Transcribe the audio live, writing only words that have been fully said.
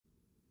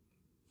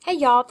Hey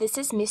y'all, this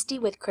is Misty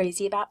with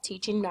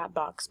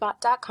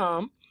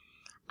crazyaboutteaching.blogspot.com.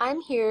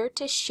 I'm here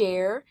to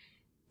share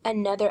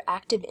another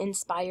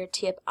Activinspire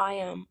tip. I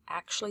am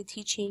actually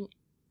teaching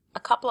a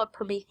couple of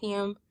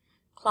Prometheum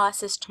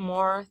classes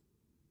tomorrow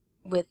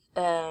with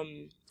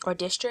our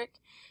district,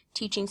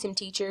 teaching some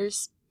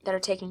teachers that are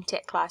taking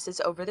tech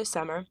classes over the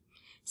summer.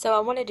 So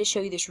I wanted to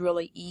show you this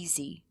really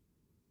easy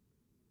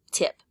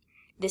tip.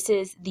 This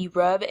is the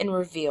rub and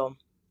reveal.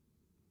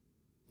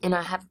 And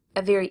I have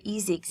a very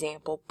easy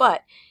example,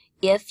 but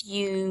if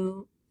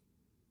you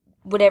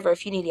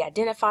need to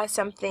identify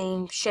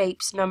something,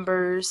 shapes,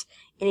 numbers,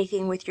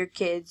 anything with your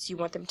kids you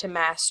want them to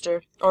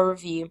master or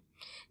review,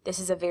 this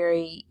is a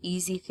very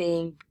easy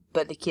thing,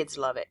 but the kids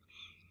love it.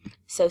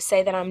 So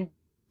say that I'm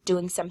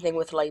doing something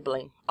with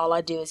labeling. All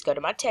I do is go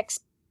to my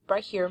text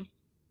right here,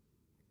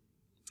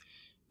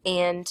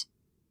 and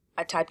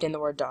I typed in the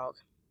word dog.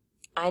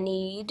 I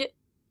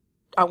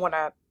want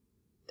to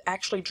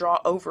actually draw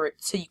over it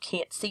so you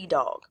can't see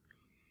dog.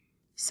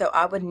 So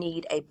I would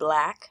need a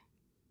black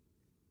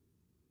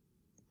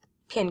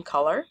pen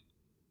color,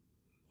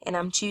 and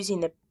I'm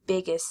choosing the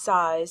biggest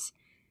size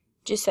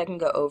just so I can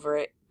go over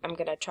it. I'm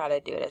going to try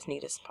to do it as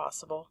neat as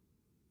possible,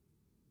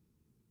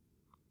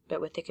 but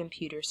with the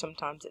computer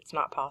sometimes it's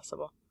not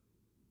possible.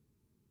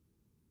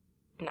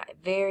 Not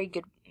very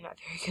good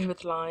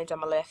with lines.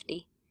 I'm a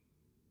lefty.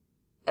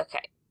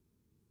 Okay.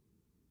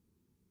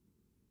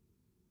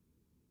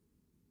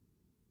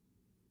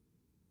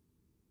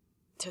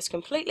 So it's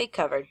completely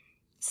covered.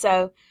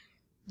 So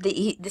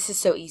this is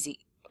so easy.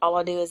 All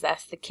I do is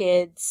ask the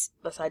kids,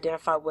 let's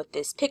identify what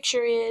this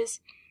picture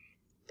is.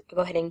 I'll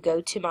go ahead and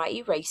go to my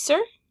eraser.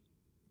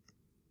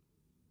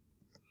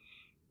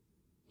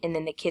 And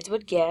then the kids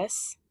would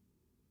guess.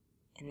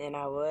 And then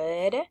I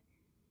would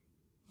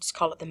just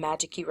call it the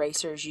magic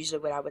eraser is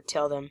usually what I would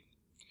tell them.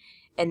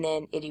 And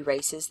then it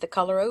erases the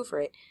color over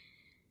it.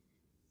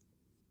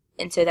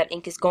 And so that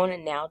ink is gone,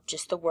 and now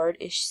just the word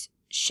is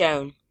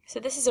shown. So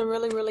this is a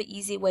really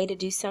easy way to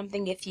do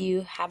something. If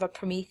you have a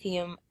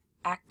Prometheum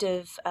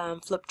active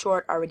flip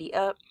chart already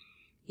up,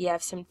 you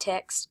have some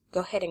text, go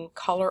ahead and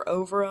color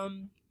over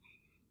them,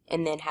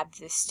 and then have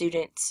the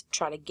students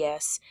try to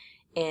guess.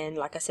 And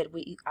like I said,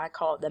 I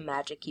call it the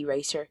magic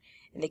eraser,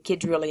 and the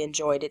kids really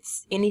enjoyed it.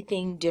 It's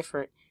anything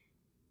different,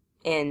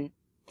 and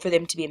for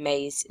them to be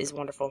amazed is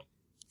wonderful.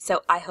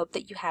 So I hope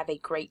that you have a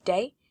great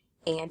day,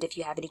 and if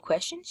you have any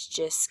questions,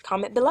 just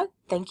comment below.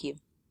 Thank you.